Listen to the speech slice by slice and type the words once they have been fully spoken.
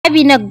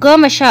Babi na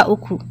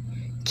 13.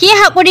 Ki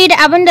haƙuri da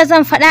abin da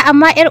zan faɗa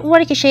amma 'yar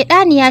uwarki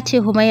shaiɗaniya ce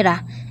Humaira.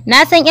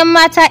 Na san 'yan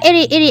mata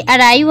iri-iri a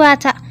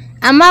rayuwata,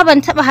 amma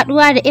ban taɓa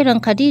haɗuwa da irin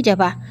Khadija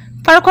ba.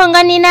 Farkon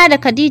ganina da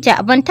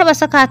Khadija ban taɓa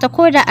saka ta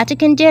koda a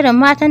cikin jerin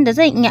matan da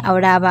zan iya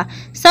aura ba,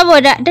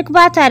 saboda duk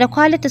bata da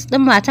qualities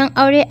ɗin matan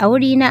aure a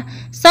wurina,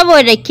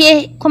 saboda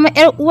ke kuma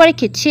 'yar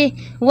uwarki ce,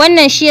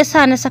 wannan shi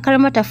yasa na sakar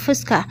mata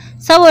fuska,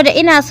 saboda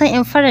ina son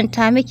in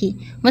faranta miki,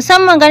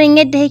 musamman ganin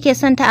yadda yake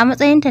son ta a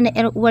matsayinta na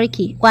 'yar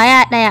uwarki,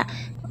 ƙwaya ɗaya.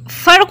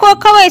 Farko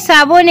kawai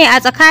sabo ne a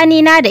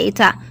tsakanina da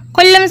ita.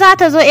 Kullum za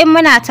ta zo in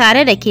muna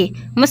tare da ke,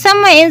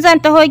 musamman in zan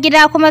taho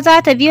gida kuma za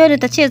ta biyo ni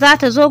ta ce za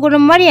ta zo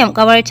gurin Maryam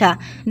ƙawarta.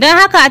 Don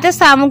haka ta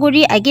samu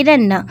guri a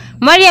gidan nan.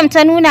 Maryam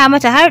ta nuna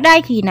mata har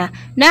ɗakina.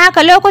 Don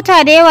haka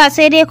lokuta da yawa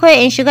sai dai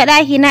kawai in shiga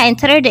ɗakina in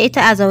tarar da ita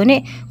a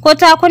zaune, ko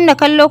ta kunna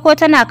kallo ko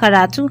tana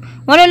karatu.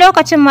 Wani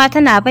lokacin ma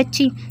tana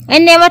bacci.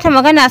 In ne mata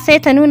magana sai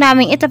ta nuna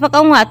min ita fa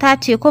ƙanwata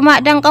ce, kuma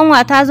dan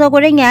ƙanwata zo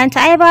gurin yayanta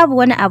ai babu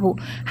wani abu.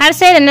 Har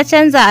sai da na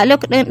canza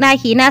look ɗin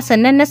ɗakina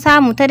sannan na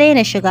samu ta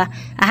daina shiga.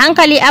 A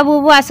hankali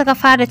abubuwa suka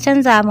fara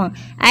canza min.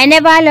 I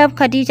never loved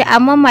Khadija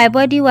amma my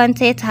body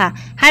wanted her.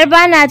 Har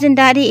ba na jin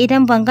daɗi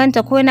idan ban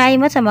ganta ko na yi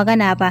mata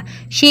magana ba.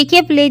 She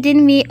keep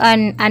leading me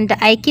on and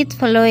I keep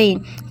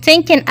following.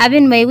 Thinking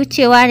abin mai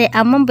wucewa ne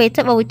amma bai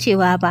taɓa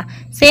wucewa ba.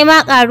 Sai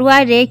ma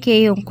ƙaruwa da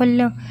yake yin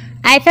kullum.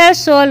 I felt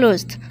so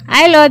lost.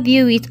 I love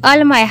you with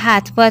all my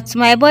heart but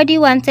my body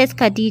wanted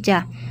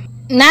Khadija.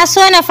 Na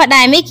so na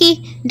faɗa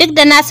miki duk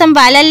da na san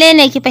ba lalle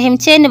ne ki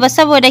fahimce ni ba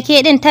saboda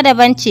ke ɗin ta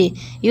daban ce.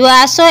 You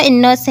are so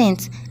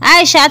innocent.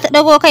 Aisha ta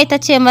ɗago kai ta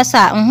ce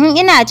masa,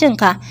 ina jin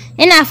ka,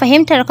 ina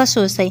fahimtar ka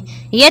sosai."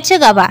 Ya ci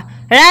gaba,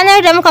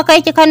 "Ranar da muka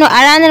kai ki Kano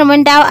a ranar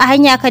mun dawo a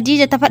hanya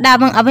Khadija ta faɗa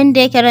min abin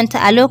da yake ranta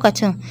a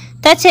lokacin.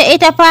 Ta ce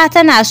ita fa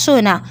tana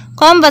so na,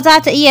 kuma ba za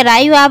ta iya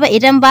rayuwa ba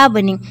idan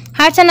babu ni.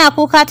 Har tana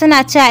kuka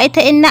tana cewa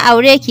ita in na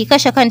aure ki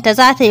kashe kanta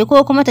za ta yi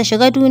ko kuma ta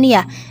shiga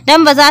duniya,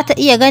 dan ba za ta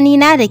iya gani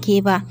na da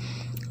ke ba."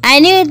 I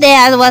knew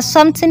there was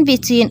something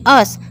between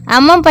us,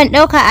 amma ban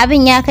ɗauka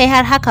abin ya kai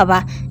har haka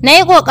ba. Na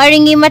yi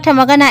ƙoƙarin yi mata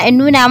magana in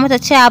nuna mata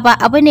cewa ba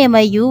abu ne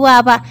mai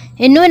yiwuwa ba,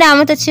 in nuna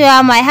mata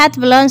cewa my heart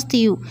belongs to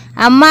you,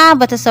 amma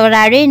bata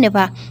saurare ni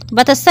ba.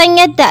 Bata san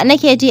yadda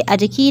nake ji a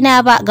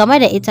jikina ba game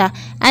da ita,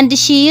 and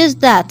she used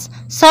that.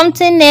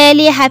 Something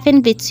nearly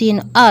happened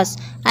between us,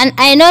 and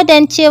I know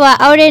then cewa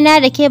aure na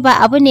da ke ba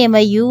abu ne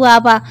mai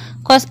yiwuwa ba,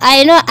 cause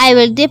I know I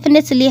will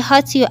definitely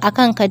hurt you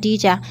akan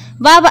Khadija.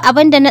 Babu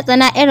abin da na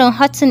tsana irin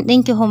hurting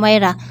ɗinki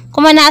Humaira,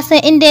 kuma na san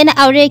in dai na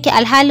aure ki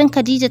alhalin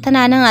Khadija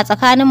tana nan a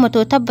tsakaninmu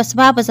to tabbas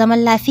babu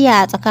zaman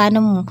lafiya a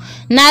tsakaninmu.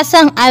 Na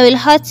san I will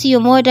hurt you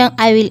more than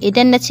I will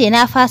idan na ce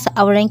na fasa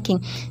aurenki.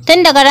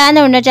 Tun daga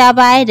ranar na ja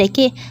baya da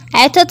ke,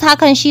 I thought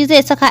hakan shi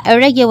zai saka in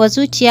rage wa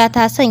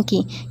zuciyata son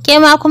ki, ke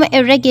ma kuma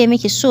in rage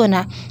miki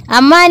sona.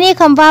 Amma ni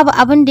kan babu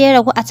abin da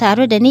ya ragu a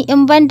tare da ni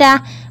in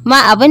banda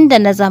ma abin da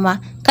na zama.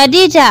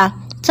 Khadija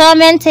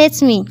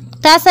tormented me.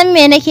 Ta san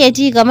me nake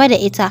ji game da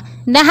ita,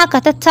 don haka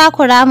ta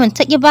takura min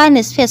ta ƙi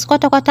bani space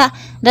kwata-kwata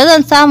da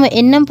zan samu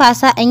in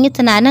numfasa in yi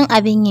tunanin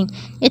abin yi.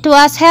 It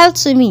was hell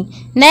to me.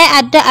 Na yi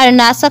addu'ar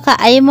na saka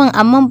a yi min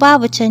amma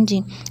babu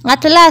canji.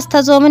 At last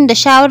ta zo min da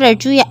shawarar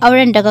juya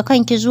auren daga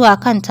kanki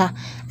zuwa kanta.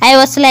 I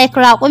was like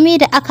raƙumi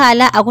da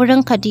akala a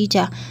gurin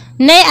Khadija.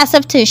 Na yi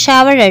accepting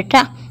shawarar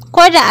ta,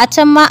 ko da a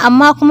can ma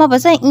amma kuma ba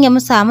zan iya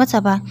musa mata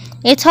ba.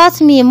 It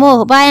hurt me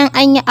more bayan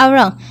an yi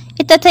auren.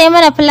 Ita ta yi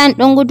mana plan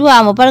ɗin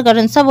guduwa mu bar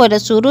garin saboda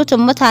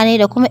surutun mutane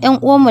da kuma 'yan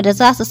uwanmu da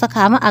za su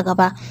saka mu a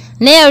gaba.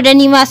 Na yarda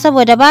ni ma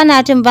saboda ba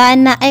na jin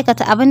bayan na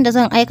aikata abin da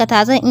zan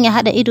aikata zan iya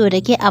haɗa ido da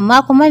ke,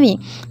 amma kuma me?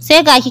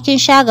 Sai ga kin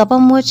sha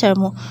gaban motar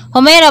mu.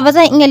 Humaira ba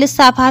zan iya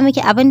lissafa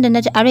miki abin da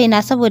na ji a raina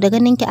saboda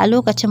ganin ki a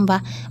lokacin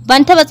ba.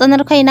 Ban taɓa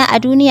tsanar kaina a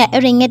duniya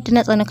irin yadda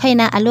na tsani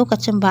kaina a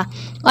lokacin ba.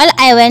 All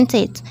I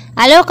wanted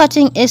a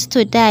lokacin is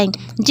to die.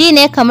 Ji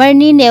ne kamar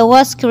ni ne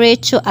worst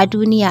creature a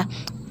duniya.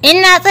 In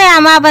na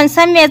tsaya ma ban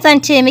san me zan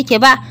ce miki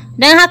ba,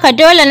 don haka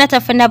dole na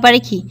tafi na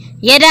barki.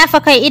 Ya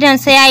dafa kai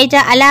idonsa ya yi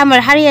ja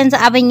alamar har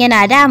yanzu abin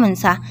yana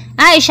damunsa.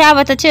 Aisha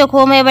bata ce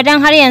komai ba don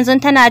har yanzu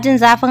tana jin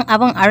zafin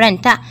abin a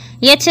ranta.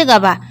 Ya ci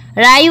gaba,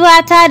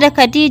 "Rayuwata da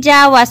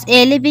Khadija was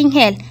a living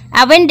hell.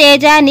 Abin da ya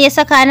ja ni ya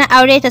saka na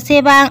aure ta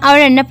sai bayan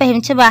auren na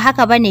fahimci ba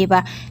haka bane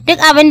ba. Duk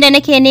abin da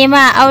nake nema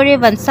a aure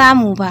ban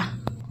samu ba.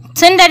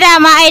 Tun da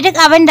dama ai duk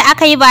abin da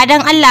aka yi ba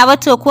don Allah ba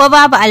to kuwa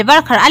babu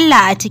albarkar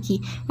Allah a ciki.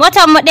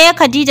 Watan mu ɗaya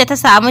Khadija ta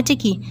samu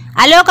ciki.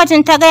 A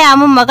lokacin ta gaya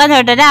min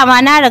maganar da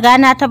dama na riga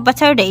na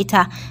tabbatar da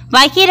ita.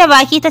 Baki da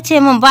baki ta ce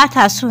min ba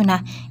ta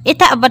sona.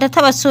 Ita ba ta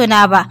taɓa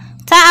sona ba.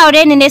 Ta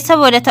aure ni ne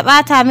saboda ta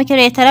ɓata miki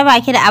rai ta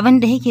raba ki da abin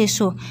da kike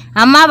so.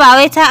 Amma ba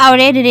wai ta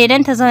aure ni ne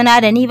don ta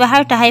zauna da ni ba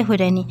har ta haihu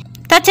da ni.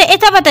 Ta ce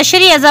ita bata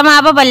shirya zama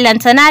ba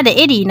ballantana da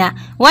irina,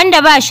 wanda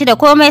ba shi da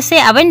komai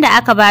sai abin da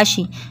aka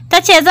bashi.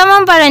 Ta ce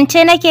zaman barance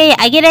nake yi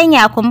a gidan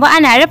Yakumbu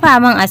ana rufa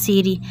min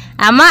asiri,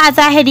 amma a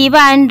zahiri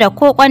ba ni da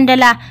ko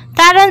kwandala.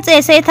 Ta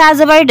rantse sai ta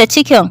zubar da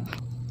cikin.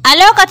 A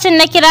lokacin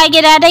na kira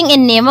gida don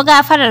in nemi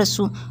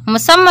gafararsu,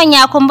 musamman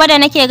Yakumba da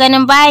nake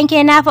ganin bayan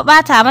ke na fi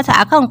ɓata mata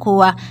akan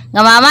kowa.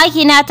 Ga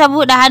mamaki na ta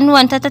buɗe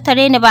hannuwanta ta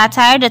tare ni ba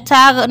tare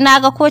da na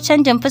ga ko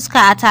canjin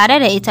fuska a tare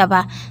da ita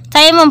ba. Ta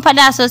yi min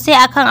faɗa sosai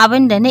akan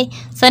abin da ne,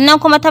 sannan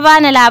kuma ta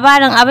bani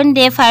labarin abin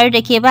da ya faru da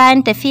ke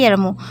bayan tafiyar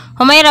mu.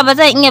 Humaira, ba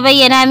zan iya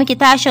bayyana miki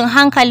tashin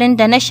hankalin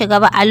da na shiga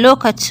ba a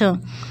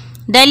lokacin.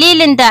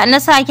 Dalilin da na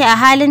saki a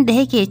halin da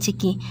yake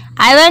ciki.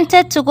 I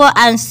wanted to go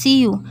and see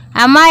you.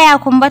 Amma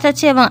Yakumba ta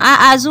ce min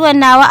a'a, zuwan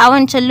nawa a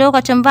wancan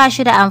lokacin ba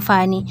shi da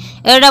amfani.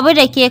 In rabu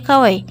da ke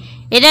kawai.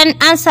 Idan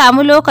an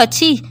samu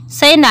lokaci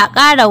sai na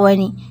ƙara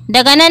wani.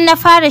 Daga nan na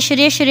fara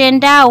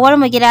shirye-shiryen dawowar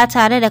mu gida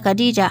tare da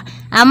Khadija,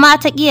 amma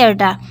ta ƙi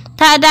yarda.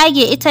 Ta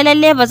dage ita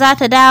lalle ba za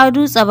ta dawo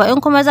Dutse ba, in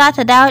kuma za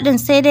ta dawo din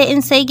sai dai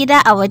in sai gida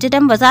a waje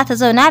dan ba za ta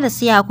zauna da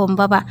su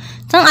Yakumba ba.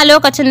 Tun a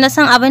lokacin na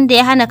san abin da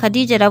ya hana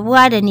Khadija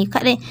rabuwa da ni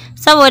kaɗai,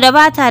 saboda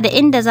ba ta da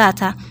inda za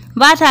ta.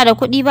 Ba ta da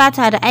kuɗi, ba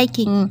ta da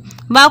aikin yi,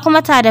 ba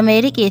kuma ta da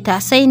mai riƙe ta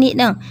sai ni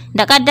ɗin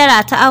da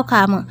ƙaddara ta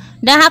auka min.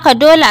 Don haka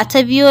dole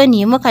ta biyo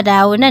ni muka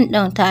dawo nan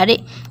ɗin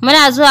tare.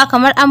 Muna zuwa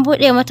kamar an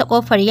buɗe mata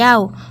ƙofar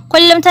yawo.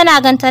 Kullum tana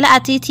gantale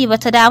a titi,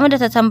 bata damu da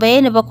ta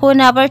tambaye ni ba ko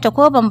na barta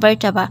ko ban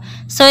barta ba.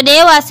 Sau da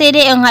yawa sai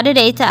dai in haɗu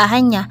da ita a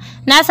hanya.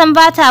 Na san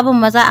ba ta bin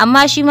maza,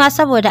 amma shi ma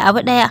saboda abu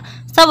ɗaya.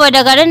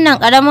 Saboda garin nan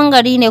ƙaramin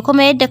gari ne,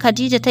 kuma yadda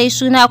Khadija ta yi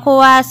suna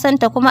kowa ya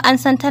santa, kuma an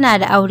san tana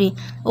da aure.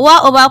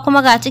 Uwa uba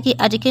kuma ga ciki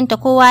a jikinta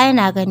kowa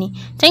yana gani.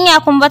 Tun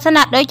Yakumba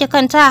tana ɗauke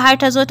kanta har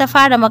ta zo ta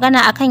fara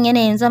magana akan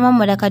yanayin zaman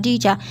mu da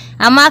Khadija.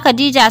 Amma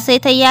Khadija sai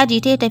ta yaji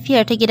ta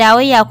tafiyar ta gida,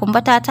 wai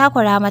Yakumba ta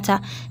takura mata.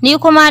 Ni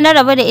kuma na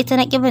rabu da ita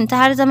na kibinta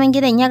har zaman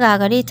gidan ya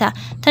gagare ta,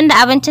 tunda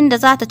abincin da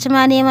za ta ci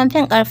ma neman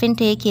fin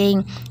ƙarfinta yake yi.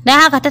 Don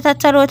haka ta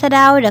tattaro ta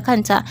dawo da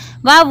kanta.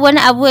 Babu wani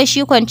abu ya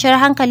shi kwanciyar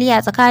hankali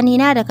a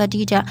tsakanina da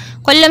Khadija.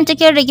 Kullum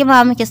cikin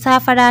rigima muke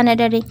safa rana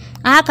dare,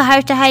 a haka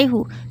har ta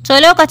haihu. To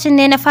lokacin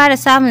ne na fara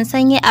samun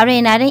sanyi a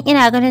raina, don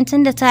ina ganin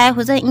tunda ta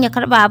haihu zan iya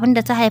karɓa abin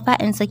da ta haifa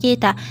in sake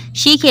ta.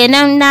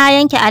 Shikenan na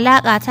yanke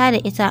alaƙa ta da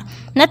ita.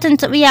 Na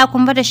tuntuɓi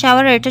Yakumba da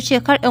shawarar ta ce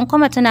kar in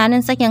kuma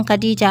tunanin sakin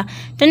Khadija,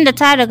 tunda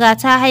ta riga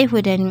ta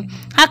haihu da ni.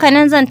 Haka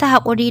nan zan ta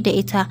haƙuri da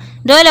ita.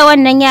 Dole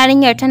wannan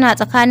yarinyar tana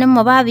tsakanin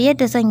mu, babu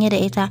yadda zan yi da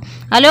ita.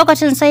 A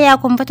lokacin sai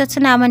Yakumba ta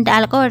tuna min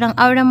da alƙawarin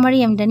auren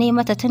Maryam da na yi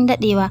mata tun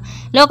daɗewa.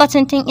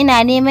 Lokacin tun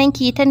ina neman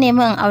ki ta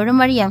nemi in auri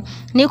Maryam,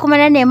 ni kuma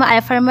na nemi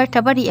alfarmar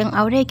ta bari in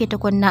aure ki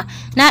tukunna.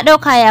 Na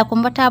ɗauka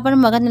Yakumba ta bar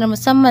maganar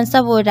musamman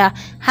saboda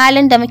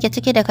halin da muke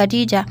ciki da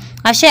Khadija.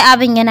 Ashe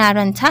abin yana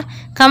ranta.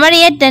 Kamar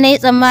yadda na yi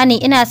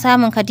tsammani, ina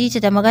samun Khadija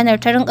da maganar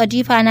ta rinƙa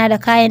jifa na da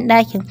kayan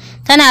ɗakin.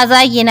 Tana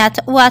zagi na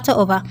ta uwa ta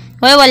uba.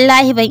 Wai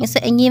wallahi ban isa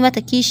in yi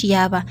mata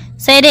kishiya ba,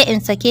 sai dai in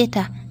sake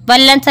ta.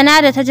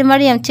 Ballantana da ta ji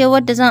Maryam ce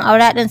wadda zan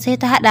aura din, sai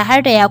ta hada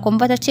har da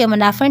Yakumba ta ce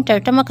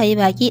munafuntar ta muka yi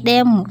baki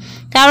ɗayan mu.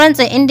 Ta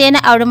rantsa in dai na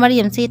auri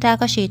Maryam sai ta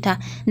kashe ta.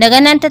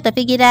 Daga nan ta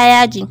tafi gida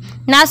yaji.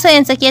 Na so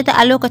in sake ta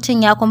a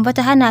lokacin, Yakumba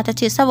ta hana ta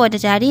ce saboda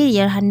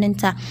jaririyar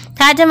hannunta.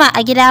 Ta jima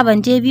a gida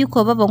ban je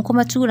biko ba, ban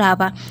kuma tura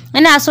ba.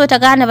 Ina so ta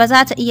gane ba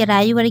za ta iya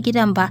rayuwar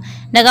gidan ba.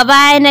 Daga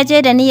baya na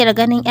je da niyyar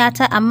ganin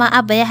yata, amma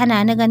Abba ya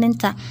hana ni ganin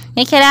ta.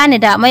 Ya kira ni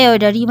da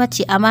mayaudari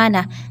mace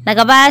amana.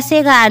 Daga baya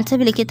sai ga Aunty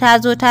Bilki ta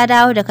zo ta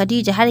dawo da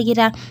Khadija har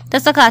gida, ta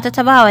saka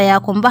ta ba wa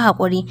Yakumba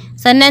haƙuri,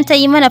 sannan ta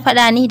yi mana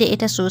faɗa ni da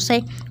ita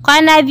sosai.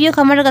 Kwana biyu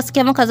kamar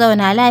gaske muka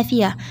zauna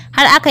lafiya,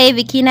 har aka yi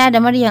bikina da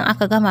Maryam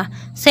aka gama.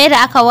 Sai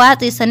da aka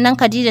watse sannan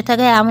Khadija ta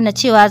gaya mana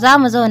cewa za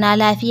mu zauna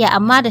lafiya,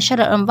 amma da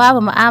shari'in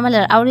babu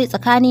mu'amalar aure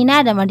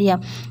tsakanina da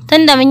Maryam.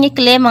 Tunda mun yi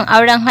kilemin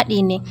auren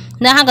haɗi ne,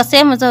 don haka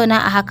sai mu zauna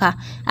a haka.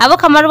 Abu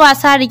kamar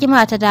wasa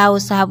rigima ta dawo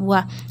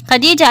sabuwa.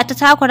 Khadija ta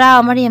takura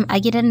wa Maryam a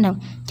gidan nan.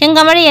 Kin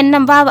ga Maryam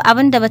nan babu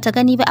abin da bata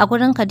gani ba a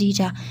gurin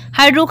Khadija.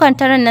 Har dukan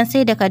taron nan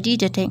sai da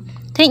Khadija ta yi.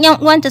 Tun ƴan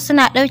uwanta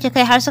suna ɗauke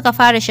kai har suka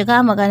fara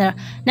shiga maganar.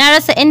 Na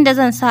rasa inda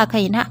zan sa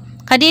kaina.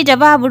 Khadija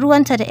babu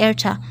ruwanta da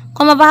ƴarta,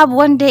 kuma babu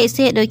wanda ya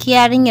isa ya ɗauki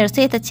yarinyar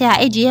sai ta ce a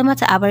ajiye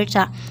mata a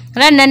barta.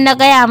 Ran nan na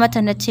gaya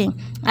mata na ce,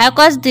 I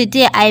caused the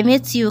day I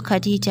met you,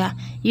 Khadija.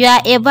 You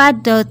are a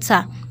bad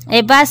daughter,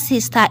 a bad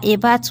sister, a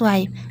bad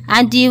wife,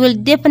 and you will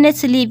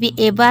definitely be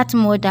a bad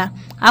mother.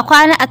 A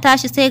kwana a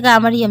tashi sai ga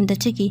Maryam da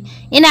ciki.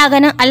 Ina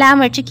ganin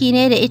alamar ciki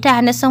ne da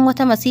ita, na san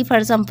wata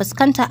masifar zan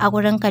fuskanta a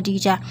gurin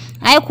Khadija.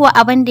 Ai kuwa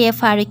abin da ya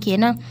faru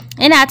kenan.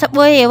 Ina ta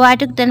ɓoyewa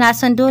duk da na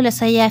san dole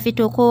sai ya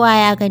fito kowa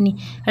ya gani.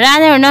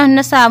 Ranar nan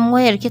na samu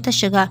wayar ki ta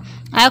shiga.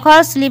 I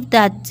can't sleep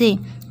that day.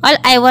 All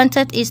I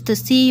wanted is to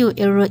see you,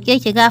 in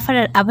roƙe ki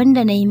gafarar abin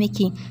da na yi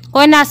miki.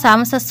 Ko na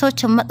samu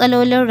sassaucin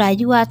matsalolin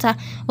rayuwata.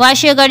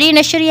 Washe gari na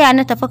shirya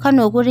na tafi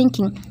Kano gurin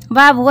ki.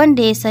 Babu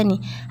wanda ya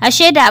sani.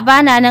 Ashe da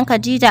bana nan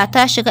Khadija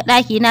ta shiga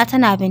ɗaki na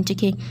tana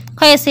bincike.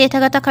 Kai sai ta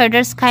ga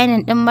takardar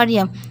scanning ɗin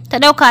Maryam. Ta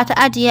ɗauka ta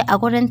ajiye a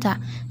gurinta.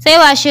 Sai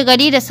washe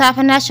gari da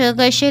safe na shiga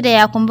gaishe da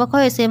Yakumba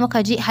kawai sai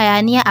muka ji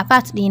hayaniya a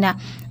fat ɗina.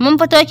 Mun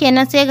fito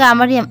kenan sai ga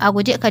Maryam a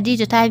guje,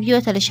 Khadija ta biyo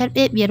ta da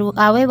sharbebiyar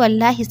wuƙa, wai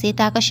wallahi sai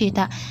ta kashe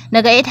ta.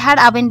 Daga ita har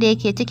abin da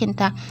yake cikin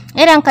ta.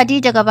 Idan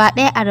Khadija gaba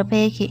ɗaya a rufe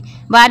yake.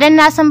 Ba dan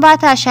na san ba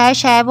ta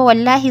shaye-shaye ba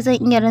wallahi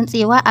zan iya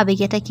rantsewa a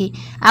bige take.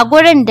 A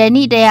gurin da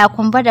ni da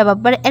Yakumba da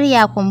babbar 'yar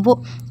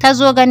Yakumbo ta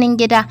zo ganin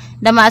gida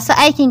da masu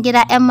aikin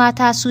gida 'yan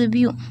mata su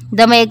biyu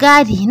da mai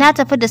gadi, na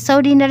tafi da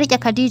sauri na rike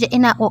Khadija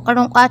ina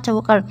kokarin kwace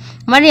wukar.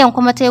 Maryam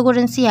kuma ta yi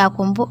gurin su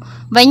Yakumbo.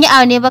 Ban yi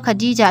aune ba,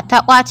 Khadija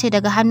ta kwace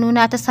daga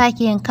hannuna ta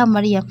sake yin kan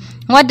Maryam,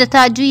 wadda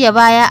ta juya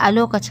baya a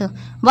lokacin.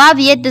 Babu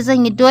yadda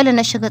zan yi, dole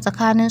na shiga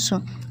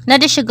tsakaninsu. Na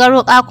ji shiga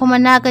roƙa kuma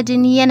na ga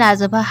jini yana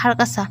zuba har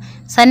ƙasa.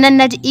 Sannan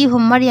na ji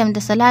ihun Maryam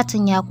da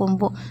salatin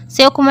Yakumbo.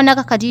 Sai kuma na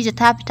ga Khadija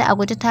ta fita a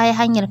guje ta yi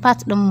hanyar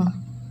fat ɗinmu.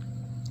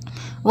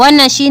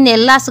 Wannan shine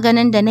last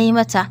ganin da na yi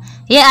mata.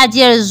 Ya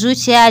ajiyar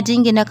zuciya,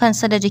 jingina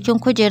kansa da jikin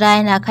kujera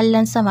yana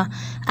kallon sama.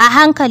 A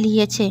hankali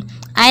ya ce,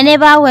 I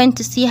never went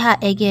to see her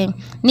again.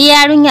 Ni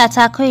yarinya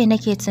ta kawai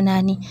nake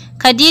tunani.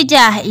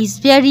 Khadija is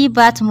very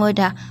bad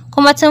mother.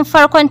 Kuma tun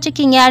farkon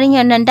cikin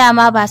yarinyar nan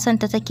dama ba son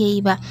ta take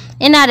yi ba.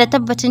 Ina da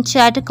tabbacin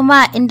cewa duk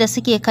ma inda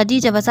suke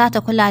Khadija ba za ta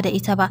kula da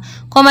ita ba.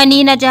 Kuma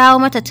ni na jawo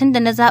mata tunda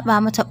na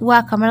zaba mata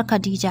uwa kamar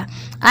Khadija.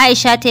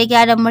 Aisha ta yi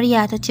gyaran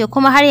murya ta ce,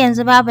 kuma har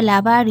yanzu babu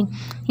labari.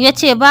 Ya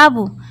ce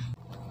babu.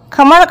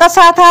 Kamar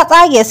ƙasa ta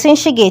tsage sun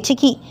shige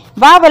ciki.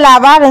 Babu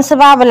labarin su,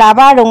 babu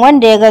labarin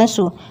wanda ya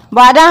gansu.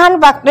 Ba don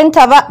handbag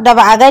ɗinta ba da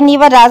ba a gani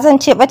ba da zan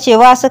ce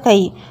ɓacewa suka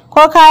yi.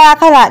 Ko kaya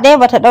kala ɗaya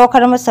bata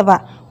ɗaukar musu ba.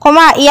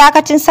 Kuma a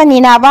iyakacin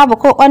sani na babu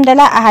ko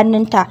ƙwandala a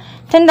hannunta.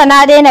 Tunda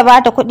na daina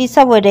bata kuɗi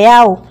saboda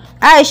yawo.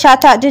 Aisha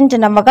ta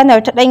jinjina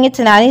maganar, ta ɗan yi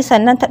tunani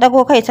sannan ta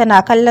ɗago kai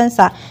tana kallon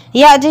sa.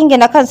 Ya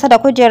jingina kansa da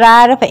kujera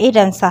ya rufe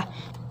idonsa.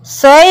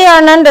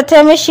 Soyayyar nan da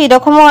ta mishi da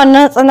kuma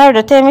wannan tsanar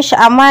da ta mishi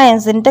amma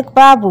yanzu duk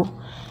babu.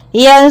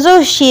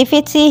 Yanzu she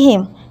pity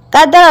him.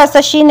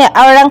 Kaddararsa shine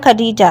auren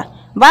Khadija.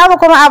 Babu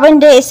kuma abin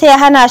da ya isa ya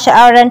hana shi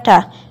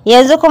aurenta.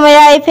 Yanzu kuma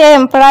ya yi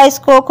paying price,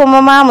 ko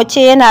kuma ma mu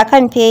ce yana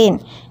kan paying.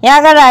 Ya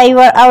ga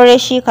rayuwar aure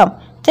shi kam.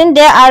 Tun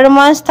da ya ari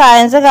monster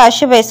yanzu ga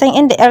shi bai san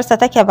inda yarsa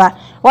take ba.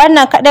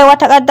 Wannan kadai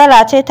wata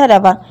kaddara ce ta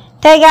daban.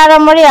 Ta gyaran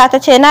murya ta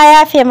ce, na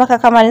yafe maka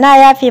Kamal, na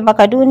yafe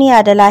maka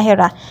duniya da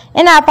lahira.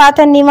 Ina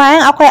fatan nima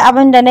in akwai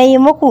abin da na yi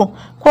muku,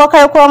 ko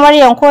kai ko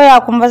Maryam ko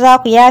Yakumba za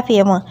ku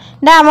yafe min.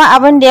 Dama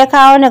abin da ya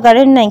kawo ni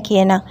garin nan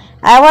kenan.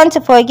 I want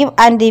to forgive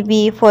and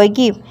be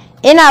forgive.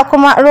 Ina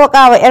kuma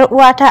roƙa wa 'yar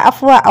uwata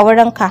afuwa a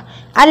wurinka.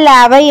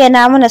 Allah ya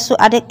bayyana mana su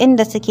a duk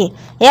inda suke.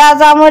 Ya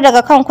zamo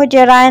daga kan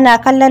kujera yana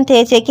kallon ta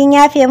yace, kin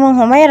yafe min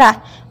Humaira?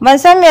 Ban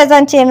san me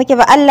zan ce miki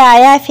ba. Allah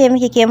ya yafe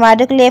miki ke ma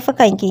duk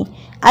laifukanki.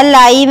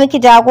 Allah yi miki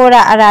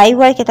jagora a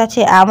rayuwarki. Ta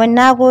ce amin,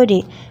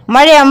 nagode.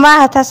 Maryam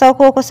ma ta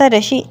sauko kusa da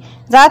shi.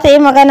 Za ta yi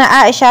magana,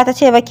 Aisha ta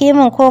ce baki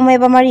min komai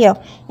ba Maryam.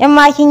 In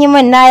ma kin yi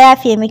min na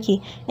yafe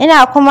miki.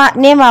 Ina kuma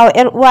nema wa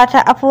 'yar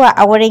uwata afuwa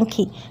a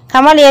wurinki.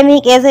 Kamal ya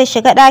miƙe zai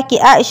shiga ɗaki.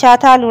 Aisha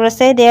ta lura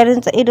sai da ya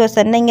rintsa ido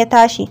sannan ya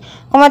tashi.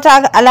 Kuma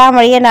ta ga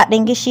alamar yana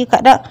ɗingishi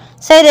kaɗan.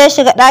 Sai da ya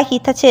shiga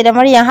ɗaki ta ce da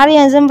Maryam, har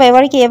yanzu bai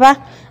warke ba?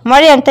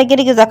 Maryam ta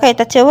girgiza kai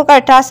ta ce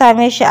wukar ta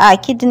same shi a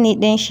kidney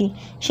ɗin shi.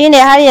 Shine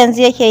har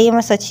yanzu yake yi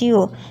masa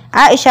ciwo.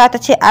 Aisha ta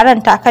ce a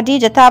ranta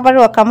Khadija ta bar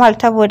wa Kamal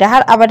saboda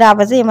har abada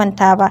ba zai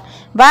manta ba.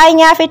 Bayan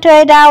ya fito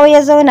ya dawo ya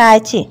zauna ya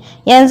ce,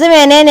 yanzu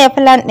menene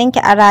plan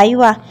ɗinki a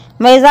rayuwa?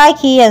 Mai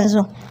zaki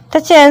yanzu? Ta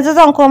ce yanzu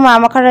zan koma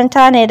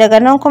makaranta ne, daga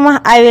nan kuma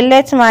I will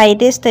let my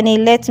destiny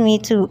let me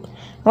to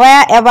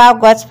wherever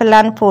God's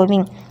plan for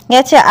me.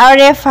 Ya ce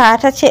aure fa?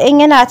 Ta ce in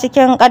yana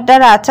cikin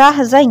kaddara ta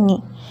zan yi.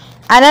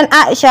 A nan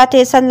Aisha ta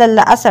yi sallar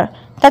la'asar.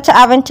 Ta ci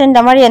abincin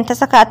da Maryam ta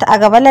saka ta a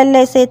gaba,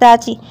 lallai sai ta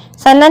ci.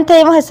 Sannan ta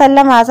yi masa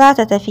sallama za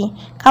ta tafi.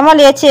 Kamal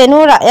ya ce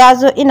Nura ya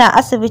zo, ina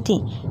asibiti.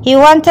 He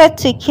wanted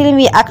to kill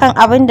me akan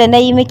abin da na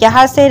yi miki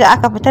har sai da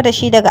aka fita da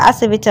shi daga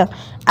asibitin.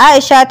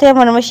 Aisha ta yi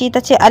murmushi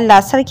ta ce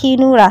Allah sarki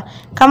Nura.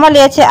 Kamal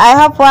ya ce I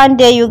hope one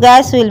day you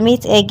guys will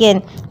meet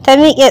again. Ta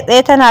miƙe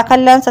tsaye tana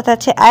kallonsa ta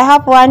ce I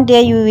hope one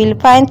day you will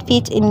find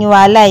peace in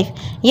your life.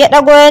 Ya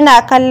ɗago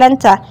yana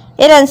kallonta.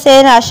 Idan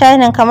sai yana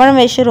shining kamar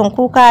mai shirin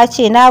kuka ya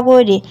ce, na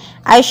gode.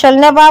 I shall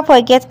never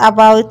forget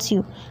about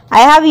you. I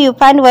have you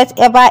find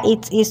whatever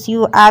it is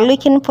you are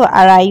looking for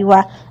a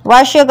rayuwa.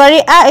 Washe gari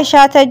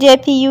Aisha ta je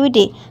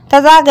PUD. Ta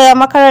zagaya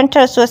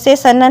makarantar sosai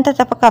sannan ta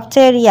tafi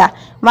cafeteria.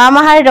 Mama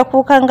har da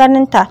kukan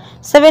ganinta.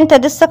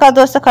 Sabinta duk suka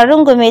zo suka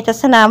rungume ta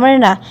suna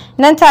murna.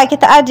 Nan take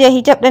ta ajiye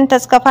hijab ɗinta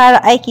suka fara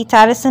aiki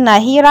tare suna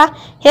hira.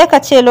 Heka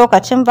ce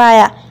lokacin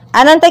baya.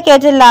 A nan take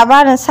jin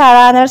labarin sa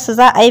ranar su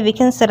za a yi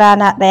bikin su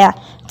rana ɗaya.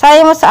 Ta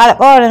yi musu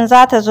alƙawarin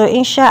za ta zo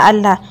insha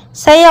Allah.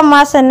 Sai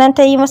yamma sannan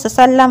ta yi musu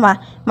sallama.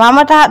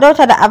 Mama ta haɗo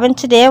ta da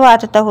abinci da yawa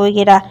ta taho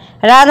gida.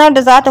 Ranar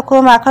da za ta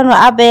koma Kano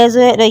Abba ya zo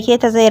ya ɗauke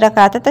ta zai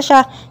raka ta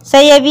tasha.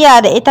 Sai ya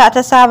biya da ita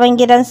ta sabon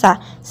gidansa.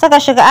 Suka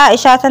shiga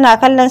Aisha tana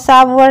kallon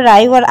sabuwar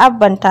rayuwar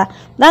abbanta.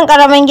 Ɗan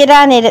ƙaramin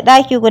gida ne da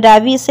ɗaki guda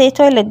biyu sai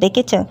toilet da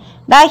kitchen.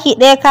 Ɗaki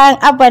ɗaya kayan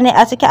Abba ne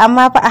a ciki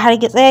amma fa a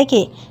hargitse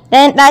yake.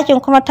 Ɗayan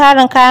ɗakin kuma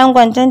tarin kayan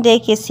gwanjon da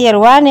yake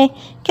siyarwa ne.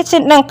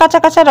 Kicin ɗin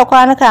kaca-kaca da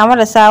kwanuka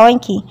marasa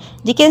wanki.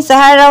 Jikinsa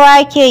har rawa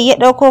yake ya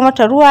ɗauko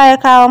mata ruwa ya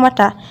kawo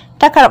mata.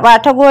 Ta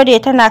karɓa ta gode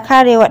tana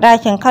karewa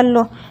ɗakin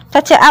kallo.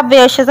 Ta ce Abba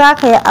yaushe za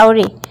ka yi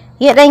aure?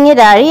 Ya ɗan yi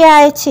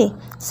dariya ya ce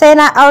sai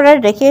na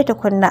aurar da ke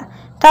tukunna.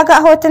 Ta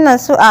ga hotunan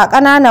su a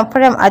ƙananan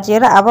firem a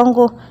jere a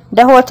bango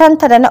da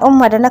hotonta da na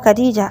Umma da na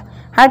Khadija.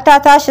 Har ta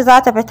tashi za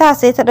ta fita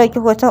sai ta ɗauki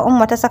hoton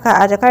Umma ta saka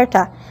a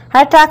jakarta.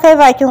 Har ta kai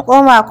bakin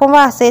ƙoma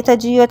kuma sai ta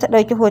juyo ta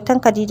ɗauki hoton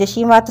Khadija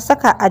shi ma ta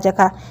saka a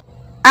jaka.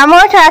 A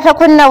mota ta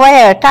kunna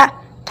wayarta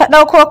ta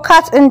ɗauko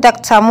kat ɗin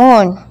Dr.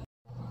 Moon.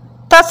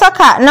 Ta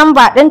saka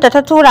namba ɗinta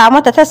ta tura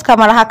mata tas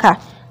kamar haka.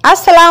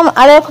 Assalamu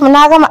alaikum,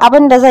 na gama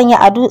abin da zan yi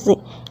a Dutse.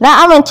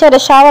 Na amince da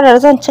shawarar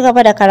zan ci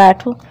gaba da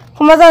karatu.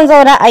 Kuma zan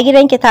zauna a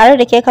gidanki tare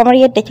da ke kamar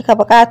yadda kika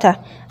bukata.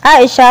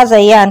 Aisha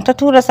Zayyan ta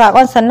tura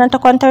sakon sannan ta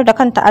kwantar da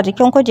kanta a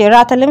jikin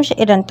kujera ta limshe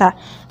idanta.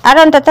 A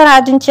ranta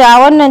tana jin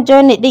cewa wannan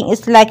journey din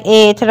is like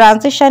a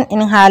transition in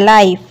her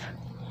life.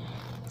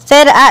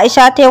 Sai da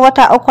Aisha ta yi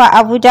wata 3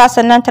 a Abuja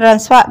sannan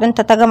transfer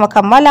ɗinta ta gama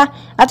kammala.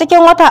 A cikin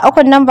wata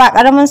 3 nan ba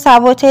ƙaramin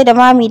sabo ta yi da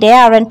mami da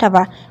yaranta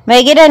ba.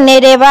 Mai gidan ne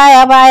dai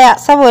baya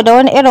saboda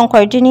wani irin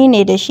kwarjini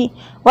ne da shi.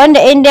 Wanda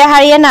in dai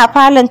har yana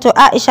falon to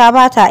Aisha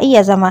ba ta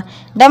iya zama.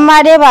 Dan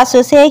ma dai ba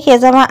sosai yake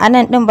zama a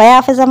nan ɗin ba,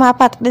 ya fi zama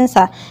fat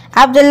ɗinsa.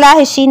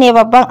 Abdullahi shine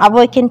babban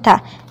abokinta.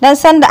 Dan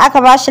sanda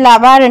aka ba shi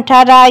labarin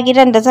ta dawo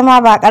gidan da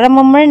zama ba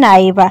ƙaramin murna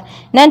yi ba.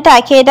 Nan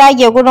take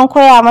dage gurin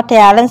koya mata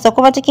yarensa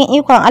kuma cikin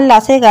ikon Allah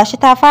sai gashi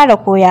ta fara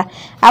koya.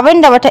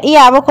 Abinda bata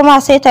iya ba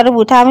kuma sai ta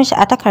rubuta mishi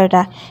a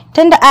takarda.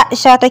 Tunda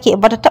Aisha take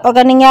bata taɓa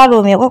ganin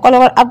yaro mai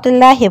kwakwalwar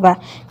Abdullahi ba.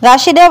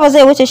 Gashi dai ba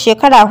zai wuce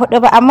shekara 4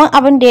 ba amma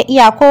abin da ya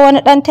iya ko wani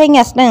ɗan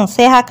tanyas ɗin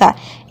sai haka.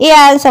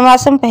 Iyayensa ma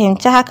sun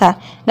fahimci haka.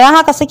 Don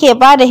haka suke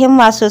ba da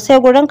himma sosai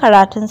gurin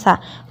karatunsa.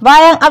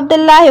 Bayan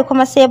Abdullahi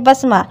kuma sai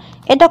Basma.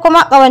 Ita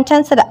kuma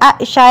ƙawancensa da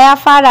Aisha ya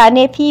fara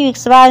ne few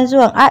weeks bayan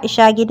zuwan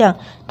Aisha gidan.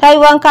 Ta yi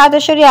wanka ta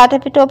shirya ta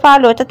fito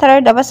falo ta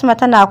tarar da Basma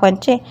tana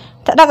kwance.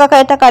 Ta ɗaga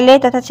kai ta kalle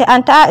ta ce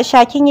Anta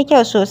Aisha kin yi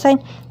kyau sosai.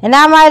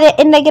 Ina ma dai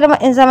in na girma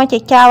in zama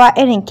kyakkyawa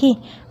irin ki.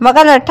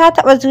 Maganar ta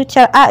taɓa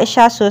zuciyar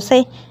Aisha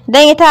sosai.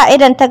 Dan ita a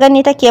idan ta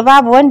gani take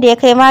babu wanda ya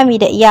kai mami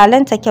da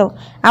iyalanta kyau.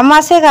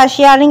 Amma sai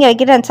gashi yarinyar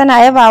gidan tana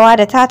yabawa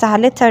da tata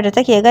halittar da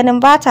take ganin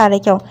ba ta da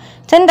kyau.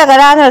 Tun daga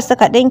ranar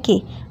suka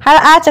ɗinke. Har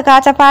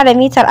Atika ta fara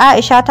mitar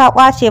Aisha ta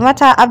kwace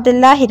mata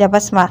Abdullahi da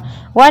Basma.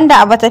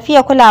 Wanda ba ta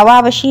fiye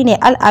kulawa ba shine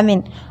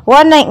Al-Amin.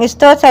 Wannan is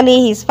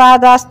totally his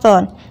father's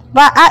stone.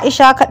 Ba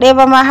Aisha kaɗai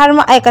ba ma har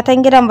ma'aikatan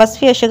gidan ba su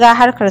fiye shiga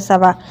harkarsa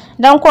ba.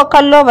 Don ko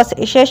kallo ba su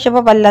ishe shi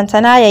ba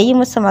ballantana ya yi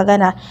musu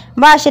magana.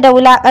 Ba shi da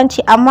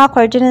wulaƙanci amma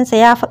kwarjininsa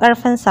ya fi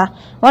ƙarfinsa.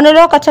 Wani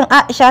lokacin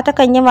Aisha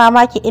takan yi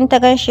mamaki in ta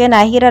gan shi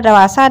yana hira da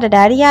wasa da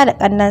dariya da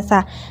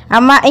ƙannensa.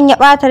 Amma in ya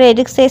ɓata rai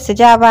duk sai su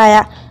ja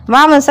baya.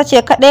 Mamansa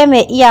ce kaɗai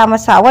mai iya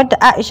masa wadda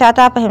Aisha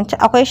ta fahimci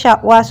akwai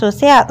shaƙuwa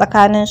sosai a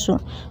tsakaninsu.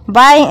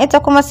 Bayan ita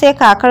kuma sai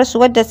kakarsu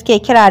wadda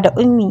suke kira da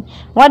Ummi,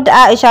 wadda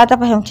Aisha ta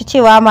fahimci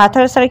cewa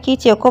matar sarki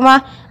ce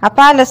kuma a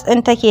palace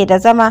ɗin take da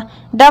zama.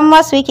 Dan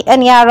masu wiki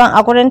 'yan yaron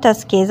a gurinta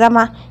suke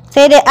zama.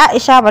 Sai dai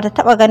Aisha bata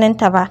taɓa ganin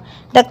ta ba.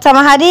 Dr.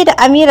 Mahadi da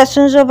Amira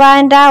sun zo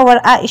bayan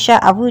dawowar Aisha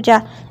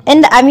Abuja,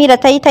 inda Amira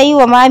ta yi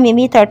wa mami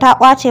mitar ta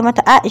ƙwace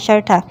mata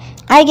Aisharta.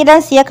 Ai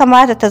gidansu ya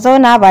kamata ta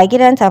zauna ba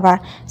gidanta ba.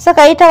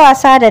 Suka yi ta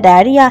wasa da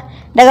dariya.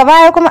 Daga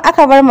baya kuma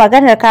aka bar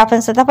maganar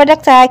kafin su tafi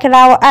dakta ya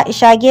kirawo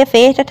Aisha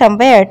gefe ta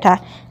tambayar ta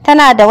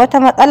tana da wata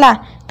matsala.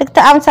 Duk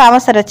ta amsa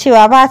masa da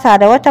cewa ba ta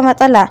da wata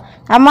matsala.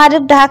 Amma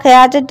duk da haka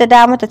ya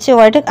jaddada mata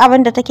cewa duk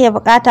abin da take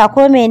bukata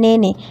ko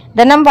menene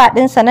da namba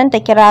ɗinsa nan ta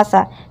kira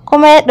sa.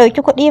 Kuma ya ɗauki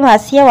kuɗi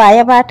masu yawa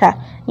ya bata.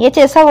 Ya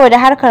ce saboda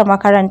harkar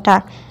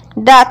makaranta.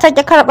 Da ta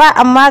ki karɓa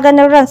amma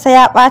ganin ransa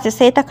ya ɓaci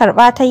sai ta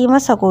karɓa ta yi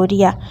masa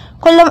godiya.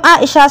 Kullum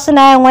Aisha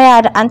suna yin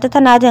waya da Anta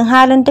tana jin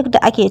halin duk da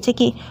ake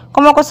ciki,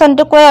 kuma kusan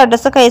duk wayar da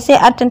suka yi sai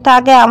Antin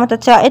ta gaya mata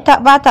cewa ita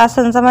ba ta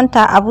son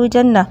zamanta a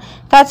Abuja nan.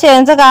 Ta ce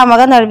yanzu ga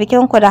maganar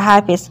bikinku da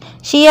Hafiz.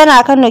 Shi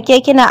yana Kano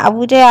ke kina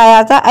Abuja,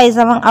 yaya za a yi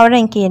zaman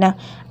auren kenan?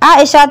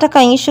 Aisha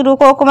takan yi shiru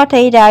ko kuma ta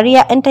yi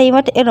dariya in ta yi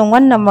mata irin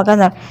wannan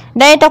maganar.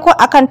 Dan ita ko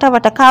akan ta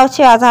bata kawo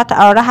cewa za ta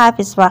auri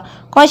Hafiz ba.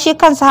 Kuma shi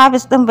kansa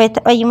Hafiz din bai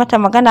taɓa yi mata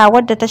magana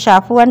wadda ta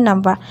shafi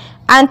wannan ba.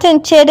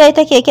 Antin ce dai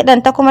take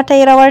kiɗan ta kuma ta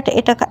yi rawarta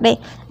ita kaɗai.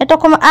 Ita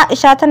kuma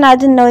Aisha tana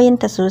jin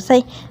nauyinta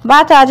sosai.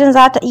 Ba ta jin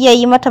za ta iya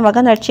yi mata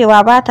maganar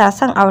cewa ba ta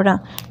son auren.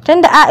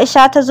 Tunda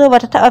Aisha ta zo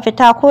bata taɓa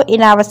fita ko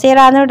ina ba sai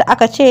ranar da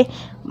aka ce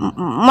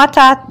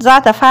mata za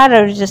ta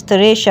fara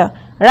registration.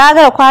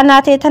 Ranar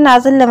kwana ta tana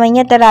zullumin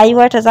yadda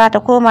rayuwarta za ta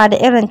koma da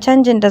irin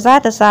canjin da za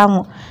ta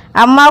samu.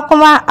 Amma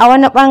kuma a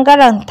wani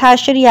ɓangaren ta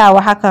shirya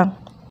wa hakan.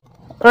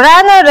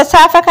 Ranar da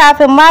safe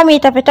kafin mami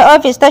ta fita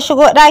ofis ta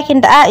shigo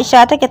ɗakin da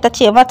Aisha take ta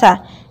ce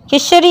mata, ki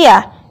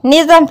shirya,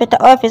 ni zan fita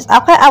ofis,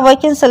 akwai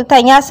abokin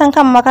Sultan ya san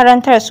kan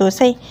makarantar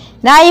sosai.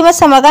 Na yi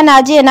masa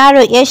magana jiya na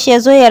roƙe shi ya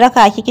zo ya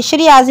raka ki, ki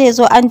shirya zai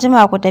zo an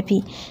jima ku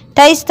tafi.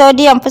 Ta yi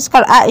studiyon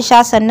fuskar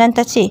Aisha sannan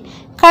ta ce,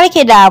 kar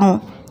ki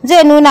damu,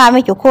 zai nuna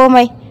miki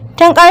komai.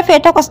 Tun karfe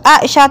 8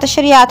 Aisha ta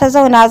shirya ta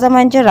zauna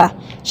zaman jira.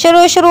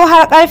 Shiru-shiru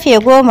har karfe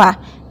 10.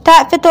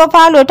 Ta fito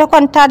falo ta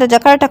kwanta da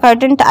jakar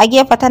takardunta a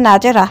gefe tana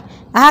jira.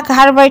 A haka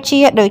har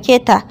barci ya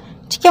ɗauke ta.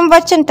 Cikin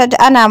barcin ta ji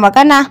ana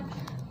magana.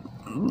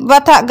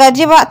 Bata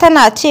gaji ba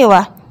tana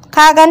cewa,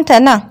 ka ganta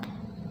nan.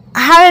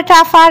 Har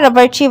ta fara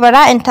barci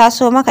bara in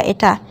taso maka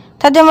ita.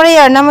 Ta ji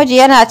muryar namiji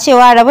yana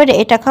cewa rabu da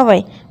ita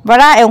kawai.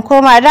 Bara in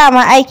koma,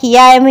 dama aiki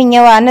ya yi min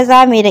yawa na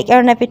zame da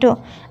ƙyar na fito.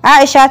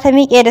 Aisha ta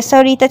miƙe da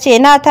sauri ta ce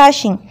na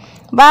tashi.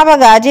 Baba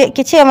gaje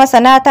ki ce masa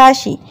na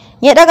tashi.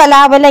 Ya daga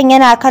labulen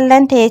yana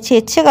kallon ta ya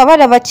ce ci gaba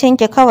da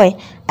baccinki kawai.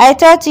 I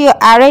thought you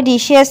are ready,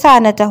 shi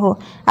yasa na taho.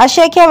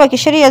 Ashe ke baki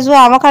shirya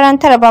zuwa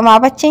makarantar ba ma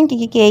baccinki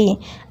kike yi.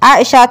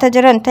 Aisha ta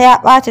jiran ta ya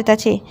ɓaci ta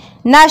ce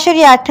na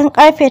shirya tun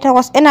karfe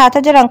 8 ina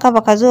ta jiran ka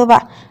baka zo ba.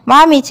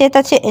 Mami ce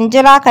ta ce in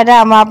jira ka,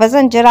 dama ba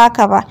zan jira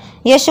ka ba.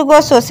 Ya shigo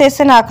sosai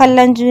suna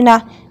kallon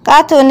juna.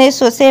 Ƙato ne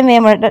sosai mai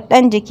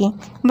murɗaɗɗen jiki.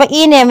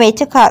 Baƙi ne mai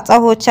cika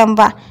tsaho can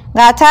ba.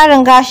 Ga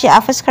tarin gashi a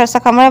fuskarsa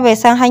kamar bai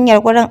san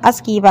hanyar gurin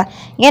aski ba.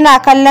 Yana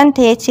kallon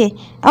ta ya ce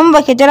in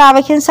baki jira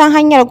ba kin san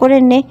hanyar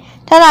gurin ne.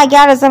 Tana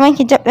gyara zaman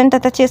hijab ɗinta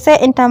ta ce sai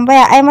in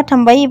tambaya, ai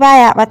matambayi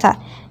baya ɓata.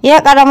 Ya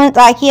ƙaramin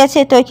tsaki ya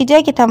ce to ki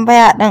je ki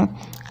tambaya ɗin.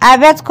 A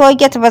bet ko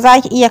get ba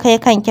za ki iya kai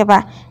kanki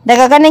ba.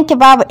 Daga ganin ki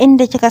babu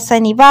inda kika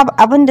sani, babu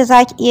abin da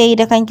za ki iya yi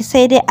da kanki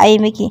sai dai a yi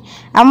miki.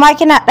 Amma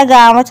kina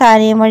ɗaga wa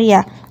mutane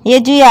murya. Ya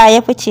juya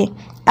ya fice.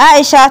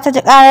 Aisha ta ji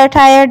ƙarar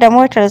tayar da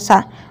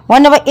motarsa.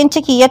 Wani baƙin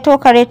ciki ya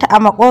tokare ta a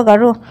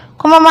maƙogaro.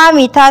 Kuma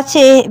mami ta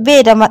ce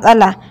bai da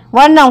matsala.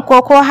 Wannan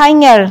ko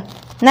hanyar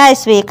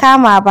nice bai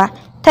kama ba.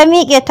 Ta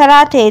miƙe ta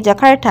rataye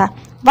jakarta.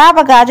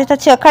 Baba Gaji ta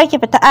ce kar ki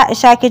fita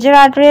Aisha, ki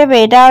jira direba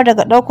ya dawo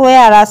daga ɗauko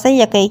yara sai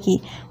ya kai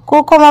ki.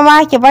 Ko kuma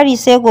ma ki bari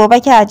sai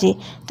gobe kyaje.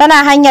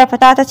 Tana hanyar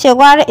fita ta ce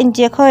gwara in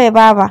je kawai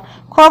baba.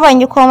 Ko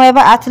ban yi komai ba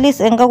at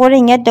least in ga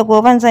gurin yadda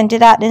goben zan ji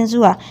daɗin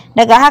zuwa.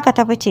 Daga haka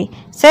ta fice.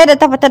 Sai da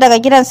ta fita daga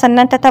gidan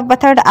sannan ta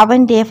tabbatar da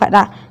abin da ya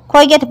faɗa.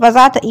 Ko get ba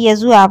za ta iya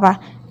zuwa ba.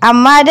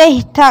 Amma dai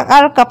ta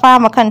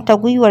ƙarfafa ma kanta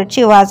gwiwar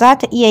cewa za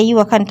ta iya yi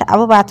wa kanta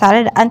abu ba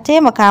tare da an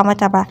taimaka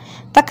mata ba.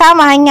 Ta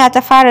kama hanya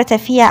ta fara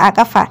tafiya a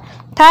ƙafa.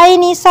 Ta yi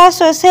nisa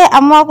sosai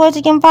amma ko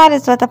cikin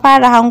Paris ba ta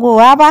fara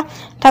hangowa ba.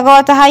 Ta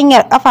ga wata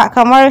hanyar ƙafa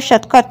kamar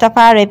shortcut ta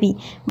fara bi.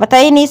 Ba ta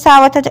yi nisa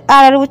ba ta ji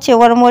ƙarar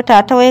wucewar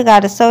mota ta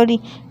waiga da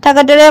sauri. Ta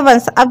ga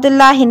direbansu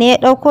Abdullahi ne ya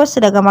ɗauko su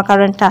daga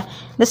makaranta.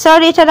 Da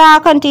sauri ta dawo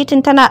kan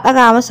titin tana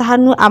ɗaga musu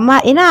hannu amma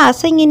ina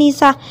sun yi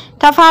nisa.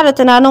 Ta fara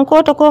tunanin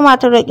ko ta koma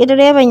ta roƙi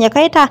direban ya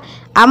kai ta,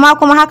 amma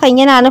kuma hakan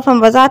yana nufin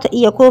ba za ta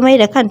iya komai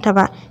da kanta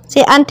ba.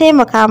 Sai an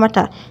taimaka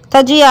mata.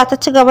 Ta juya ta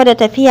ci gaba da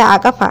tafiya a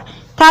ƙafa.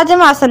 Ta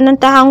jima sannan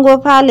ta hango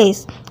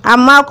Palace,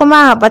 amma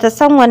kuma bata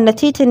san wanne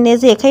titin ne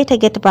zai kai ta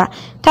gate ba.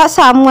 Ta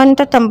samu wani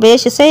ta tambaye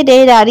shi sai da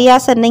ya dariya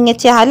sannan ya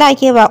ce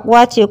halake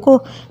baƙuwa ce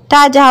ko.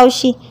 Ta ji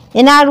haushi,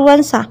 ina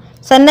ruwansa.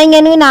 Sannan ya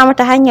nuna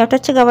mata hanyar ta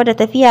ci gaba da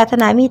tafiya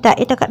tana mita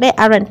ita kaɗai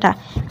a ranta.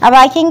 A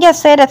bakin gate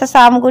sai da ta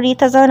samu guri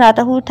ta zauna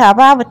ta huta,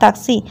 babu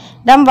taxi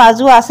dan ba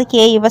zuwa suke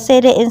yi ba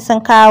sai dai in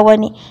sun kawo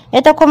wani.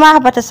 Ita kuma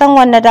bata san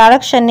wanne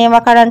direction ne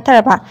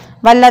makarantar ba,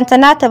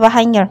 ballantana ta bi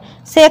hanyar.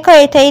 Sai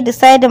kawai ta yi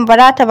deciding ba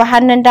za ta bi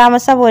hannun dama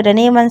saboda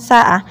neman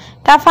sa'a.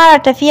 Ta fara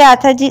tafiya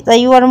ta ji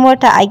tsayuwar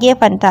mota a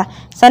gefenta,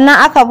 sannan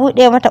aka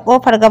buɗe mata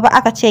ƙofar gaba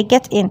aka ce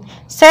get in.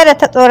 Sai da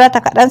ta tsorata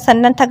kaɗan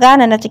sannan ta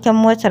gane na cikin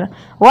motar,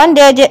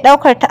 wanda ya je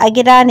ɗaukar ta a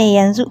gida ne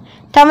yanzu.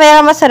 Ta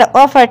mayar masa da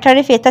ƙofar ta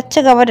rufe ta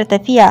ci gaba da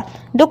tafiya,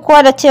 duk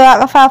kuwa da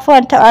cewa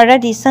ƙafafuwan ta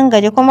already sun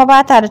gaji kuma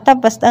ba ta da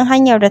tabbas ɗin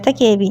hanyar da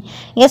take bi.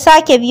 Ya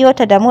sake biyo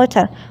ta da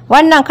motar.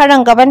 Wannan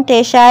karin gabanta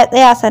ya sha ya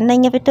tsaya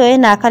sannan ya fito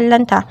yana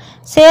kallon ta.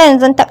 Sai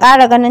yanzu ta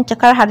ƙara ganin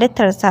cikar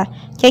halittarsa.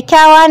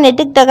 Kyakkyawa ne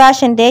duk da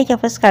gashin da yake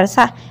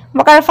fuskarsa.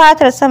 Bakar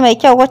fatarsa mai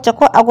kyau wacce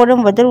ko a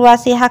gurin budurwa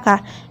sai haka.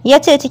 Ya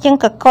ce cikin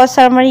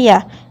kakkausar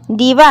murya,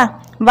 Diba,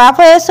 ba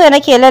fa ya so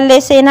nake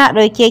lallai sai na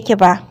ɗauke ki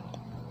ba.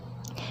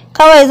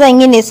 Kawai zan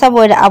yi ne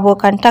saboda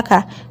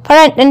abokantaka.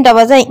 Faran ɗin da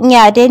ba zan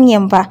iya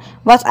dainiyin ba.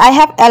 But I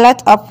have a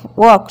lot of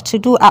work to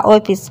do at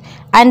office.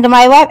 And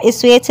my wife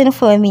is waiting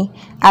for me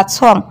at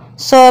home.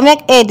 So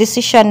make a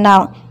decision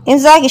now. In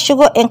za ki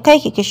shigo in kai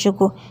ki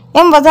shigo.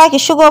 In ba za ki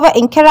shigo ba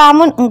in kira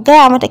mun in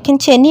gaya mata kin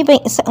ce ni ban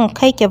isa in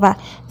kai ki ba.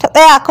 Ta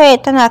tsaya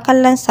kawai tana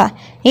kallon sa.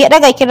 Ya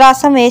daga kira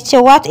sama ya ce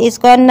what is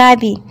gonna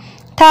be.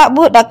 Ta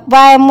buɗe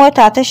bayan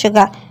mota ta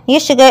shiga. Ya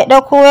shiga ya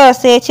ɗauko wayar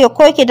sai ya ce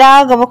ko ki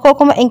dawo gaba ko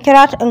kuma in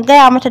kira ta in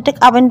gaya mata duk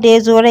abin da ya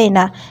zo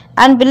raina.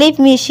 And believe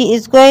me she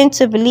is going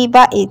to believe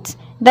it.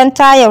 Dan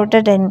ta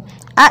yarda da ni.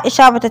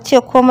 Aisha bata ce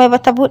komai ba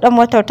ta buɗe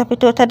motar ta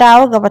fito ta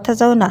dawo gaba ta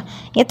zauna.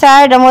 Ya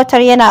tayar da motar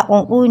yana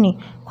ƙunƙuni.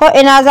 Ko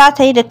ina za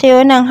ta yi da ta yi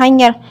wannan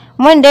hanyar.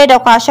 Mun dai da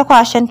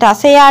kwashe-kwashenta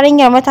sai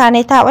yarinyar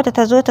mutane ta bata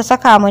ta zo ta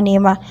saka mu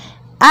nema.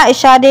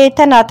 Aisha dai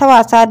tana ta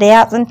wasa da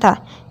yatsunta.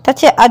 Ta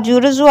ce a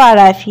juri zuwa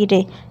rafi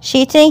dai.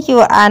 She think you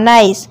are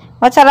nice.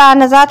 Wata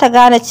rana za ta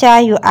gane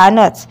cewa you are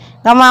not.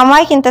 Ga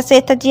mamakinta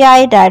sai ta ji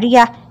yayi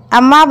dariya,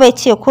 amma bai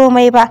ce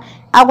komai ba.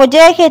 A guje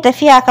yake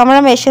tafiya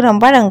kamar mai shirin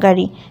barin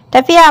gari.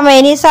 Tafiya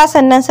mai nisa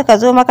sannan suka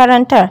zo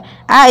makarantar.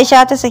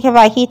 Aisha ta saki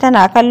baki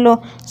tana kallo.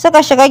 Suka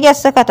shiga gate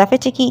suka tafi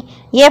ciki.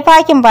 Ya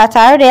fakin ba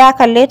tare da ya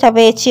kalle ta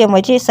ba ya ce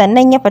mu je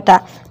sannan ya fita.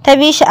 Ta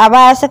bi shi a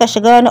baya suka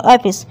shiga wani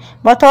ofis.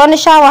 Bata wani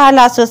sha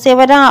wahala sosai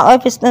ba don a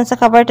ofis din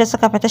suka bar ta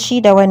suka fita shi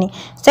da wani.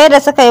 Sai da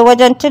suka yi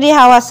wajen 3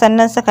 hours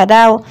sannan suka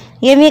dawo.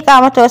 Ya miƙa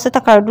mata wasu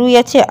takardu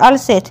ya ce all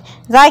set.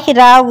 Za ki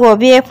dawo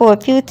gobe for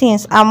few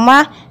things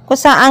amma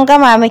kusan an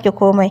gama miki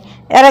komai.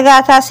 Yar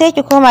gata sai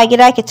ki koma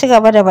gida ki ci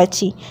gaba da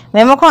bacci.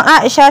 Maimakon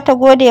Aisha ta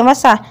gode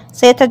masa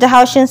sai ta ji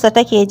haushinsa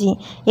take ji.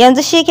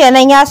 Yanzu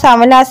shikenan ya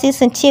samu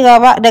lasisin ci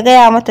gaba da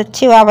gaya mata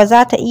cewa ba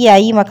za ta iya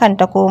yi ma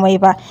kanta komai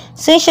ba.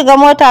 Sun shiga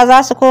mota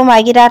za su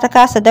koma gida ta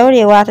kasa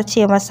daurewa ta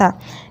ce masa,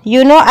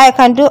 you know I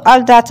can do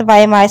all that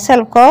by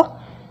myself ko?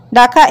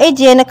 Da ka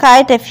ijiye ni ka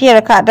yi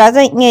tafiyar ka da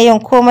zan iya yin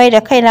komai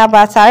da kaina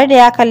ba tare da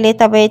ya kalle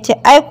ta ba ya ce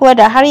ai kuwa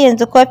da har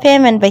yanzu ko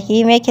payment baki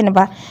yi making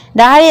ba,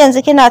 da har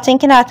yanzu kina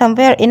kina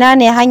tambayar ina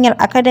ne hanyar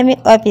academic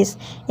office,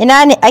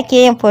 ina ne ake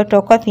yin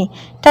photocopy.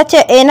 Ta ce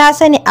na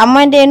sani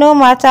amma dai no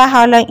matter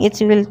how long it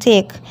will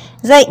take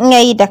zan iya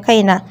yi da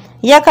kaina.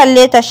 Ya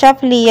kalle ta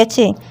sharply ya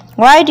ce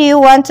why do you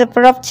want to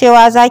prove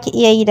cewa za ki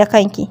iya yi da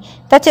kanki?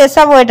 Ta ce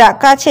saboda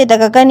ka ce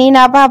daga gani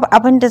na babu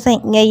abin da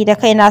zan iya yi da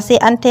kaina sai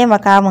an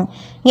taimaka min.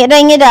 Ya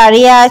dan yi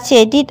dariya ya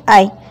ce did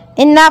I?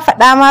 In na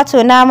faɗa ma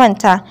to na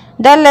manta.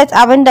 Don't let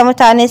abin da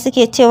mutane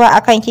suke cewa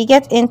akan ki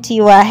get into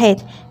your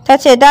head. Ta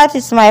ce that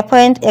is my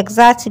point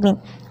exactly.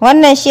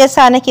 Wannan shi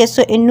yasa nake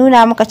so in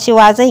nuna maka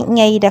cewa zan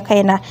iya yi da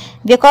kaina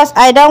because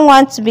I don't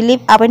want to believe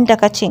abin da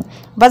kace.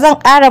 Ba zan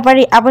ƙara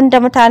bari abin da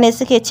mutane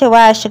suke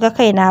cewa ya shiga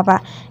kaina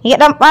ba. Ya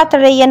dan ɓata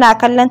rai yana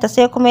kallon ta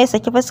sai kuma ya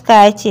saki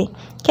fuska ya ce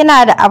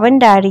kina da abin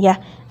dariya.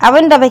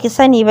 Abin da baki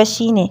sani ba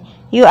shine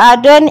you are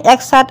doing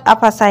exact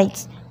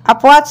opposite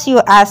of what you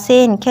are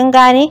saying, kin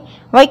gane?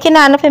 Wai kina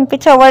nufin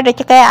fitowar da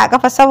kika yi a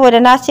kafa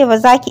saboda na ce ba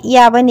za ki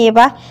iya bane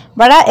ba?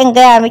 Bara in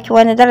gaya miki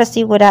wani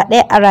darasi guda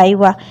ɗaya a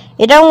rayuwa.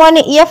 Idan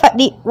wani ya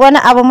faɗi wani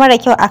abu mara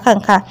kyau a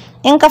kanka,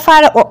 in ka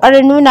fara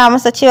ƙoƙarin nuna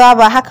masa cewa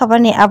ba haka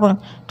bane abin,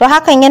 to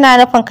hakan yana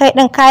nufin kai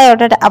ɗin ka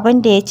yarda da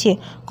abin da ya ce.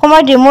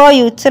 Kuma the more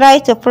you try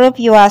to prove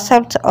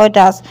yourself to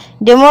others,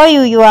 the more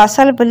you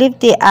yourself believe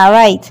they are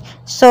right.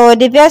 So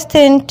the best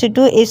thing to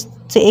do is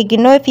to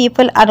ignore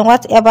people and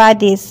whatever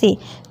they say.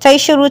 Ta yi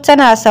shiru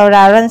tana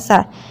sauraron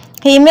sa.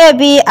 He may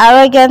be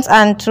arrogant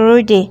and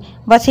rude,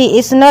 but he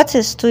is not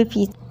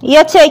stupid.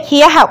 Ya ce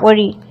ki yi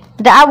haƙuri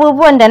da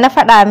abubuwan da na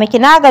faɗa miki,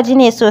 na gaji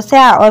ne sosai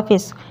a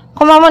ofis.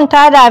 Kuma mun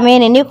ta dame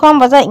ni kuma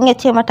ba zan iya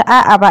ce mata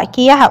a'a ba,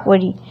 ki yi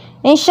haƙuri.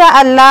 Insha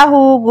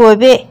Allahu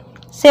gobe.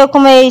 Sai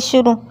kuma ya yi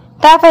shiru.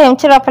 Ta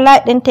fahimci reply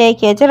ɗinta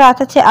yake jira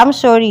ta ce I'm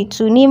sorry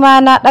to ni ma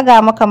na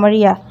ɗaga maka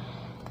murya.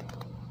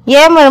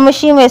 Ya yi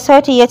murmushi mai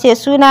sauti ya ce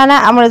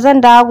sunana Amur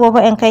zan dawo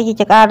gobe in kai ki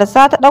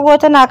ƙarasa. Ta ɗago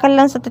tana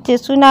kallon sa ta ce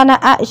sunana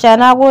Aisha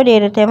na gode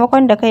da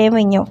taimakon da ka yi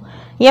min yau.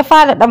 Ya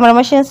faɗaɗa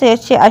murmushinsa ya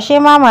ce ashe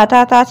ma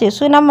matata ce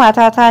sunan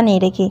matata ne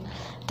da ke.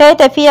 Ta yi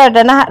tafiyar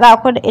da na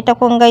haɗa ku da ita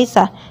kun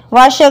gaisa.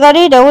 Washe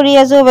gari da wuri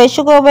ya zo bai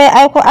shigo bai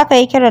aiko aka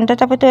yi kiranta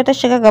ta fito ta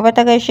shiga gaba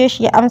ta gaishe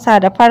shi ya amsa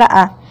da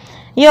fara'a.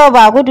 Yau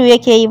ba gudu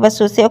yake yi ba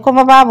sosai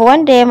kuma babu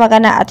wanda ya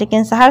magana a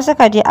cikinsa har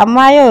suka je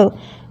amma yau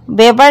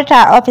bai bar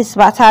ta a ofis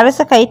ba tare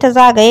suka yi ta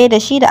zagaye da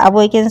shi da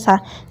abokinsa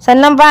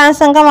sannan bayan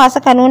sun gama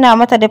suka nuna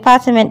mata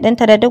department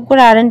ɗinta da duk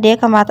guraren da ya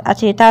kamata a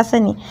ce ta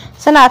sani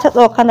suna ta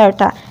tsokanar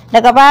ta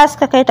daga baya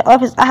suka kai ta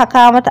ofis aka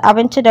kawo mata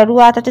abinci da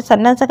ruwa ta ci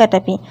sannan suka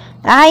tafi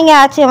a hanya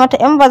ya ce mata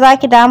in ba za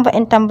ki damu ba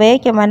in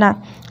tambaye ki mana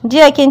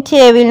jiya kin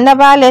ce will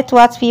never let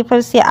what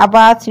people say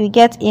about you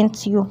get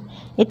into you.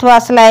 It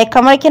was like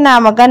kamar kina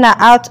magana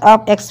out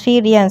of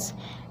experience.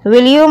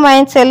 Will you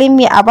mind telling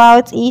me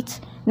about it?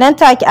 Nan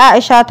take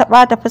Aisha ta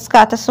ɓata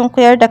fuska ta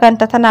sunkuyar da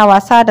kanta tana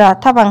wasa da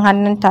taban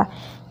hannunta.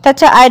 Ta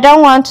ce I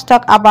don't want to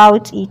talk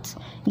about it.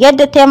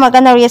 Yadda ta yi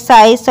maganar ya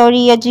sa yi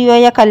sauri ya juyo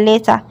ya kalle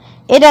ta.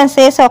 Idan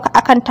sai ya sauka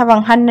akan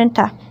taban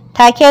hannunta.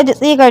 Take ji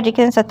tsigar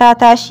jikinsa ta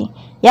tashi.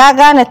 Ya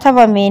gane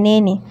taban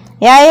menene.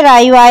 Ya yi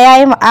rayuwa ya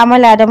yi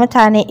mu'amala da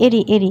mutane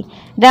iri-iri.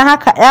 Don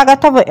haka ya ga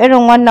taba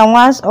irin wannan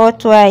once or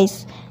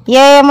twice.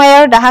 Ya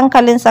mayar da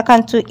hankalinsa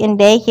kan tuƙin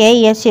da yake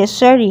yi ya ce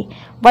sorry.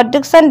 But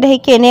duk sanda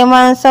yake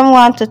neman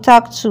someone to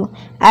talk to,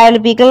 I'll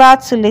be glad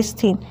to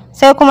listen.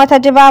 Sai kuma ta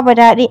ji babu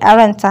daɗi a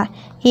ranta.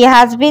 He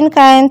has been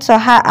kind to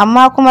her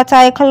amma kuma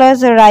ta yi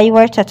closing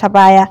rayuwarta ta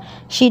baya.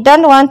 She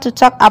don't want to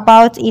talk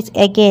about it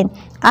again.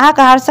 A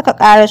haka har suka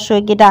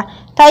ƙarasho gida.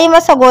 Ta yi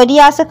masa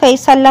godiya suka yi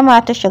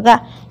sallama ta shiga.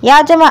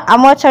 Ya jima a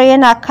motar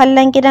yana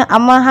kallon gidan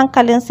amma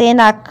hankalinsa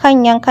yana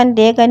kan yankan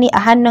da ya gani a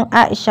hannun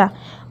Aisha.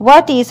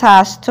 What is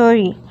her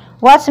story?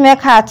 What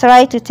make her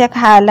try to take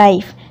her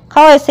life?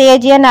 Kawai sai ya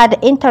ji yana da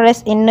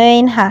interest in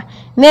knowing her.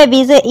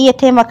 Maybe zai iya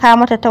taimaka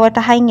mata ta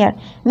wata hanyar.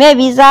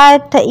 Maybe za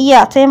ta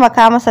iya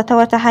taimaka masa ta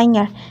wata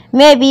hanyar.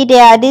 Maybe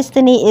their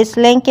destiny is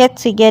linked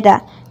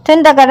together.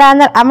 Tun daga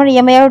ranar Amir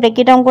ya mayar da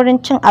gidan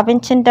gurin cin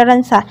abincin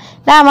darensa.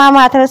 Dama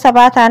matarsa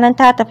ba ta nan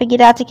ta tafi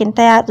gida cikin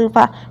ta ya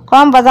tsufa.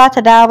 Kuma ba za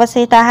ta dawo ba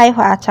sai ta haihu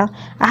a can.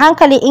 A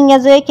hankali in ya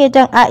zo yake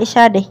jan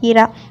Aisha da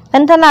hira.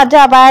 dan tana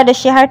ja baya da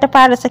shi har ta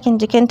fara sakin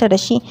jikinta da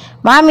shi.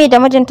 Mami da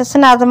mijinta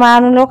suna zama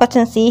wani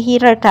lokacin su yi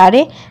hirar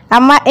tare,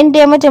 amma in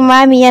dai mijin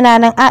Mami yana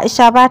nan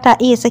Aisha ba ta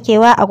iya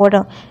sakewa a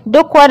gurin,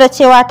 duk kuwa da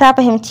cewa ta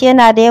fahimci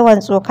yana da yawan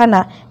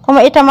tsokana,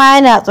 kuma ita ma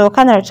yana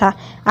tsokanar ta,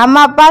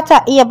 amma ba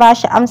ta iya ba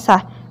shi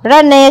amsa.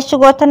 Ran nan ya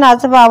shigo tana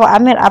zuba wa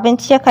Amir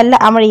abinci, ya kalli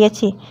Amir ya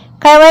ce,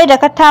 kai wai da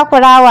ka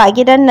takurawa a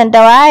gidan nan da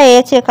waye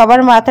ya ce ka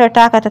bar matar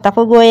taka ta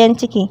tafi goyon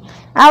ciki?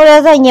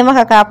 Aure zan yi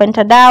maka kafin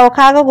ta dawo,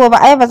 kaga gobe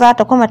ai ba za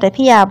ta kuma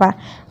tafiya ba.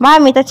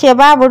 Mami ta ce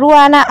babu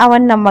ruwana a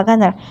wannan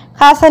maganar,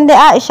 ka san dai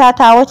Aisha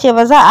ta wuce,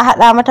 ba za a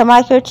haɗa mata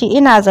makirci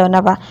ina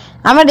zaune ba.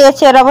 Amir ya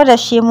ce rabu da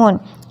shi Mun,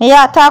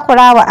 ya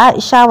takura wa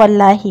Aisha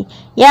wallahi,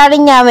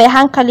 yarinya mai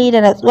hankali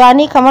da natsuwa,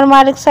 ni kamar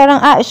ma duk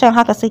sauran Aishan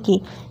haka suke,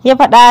 ya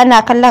faɗa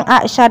yana kallon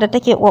Aisha da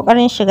take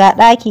ƙoƙarin shiga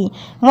ɗaki.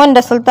 Mun da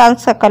Sultan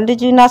suka kalli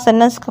juna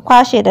sannan suka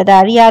kwashe da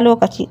dariya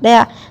lokaci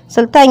ɗaya.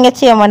 Sultan ya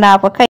ce munafukai.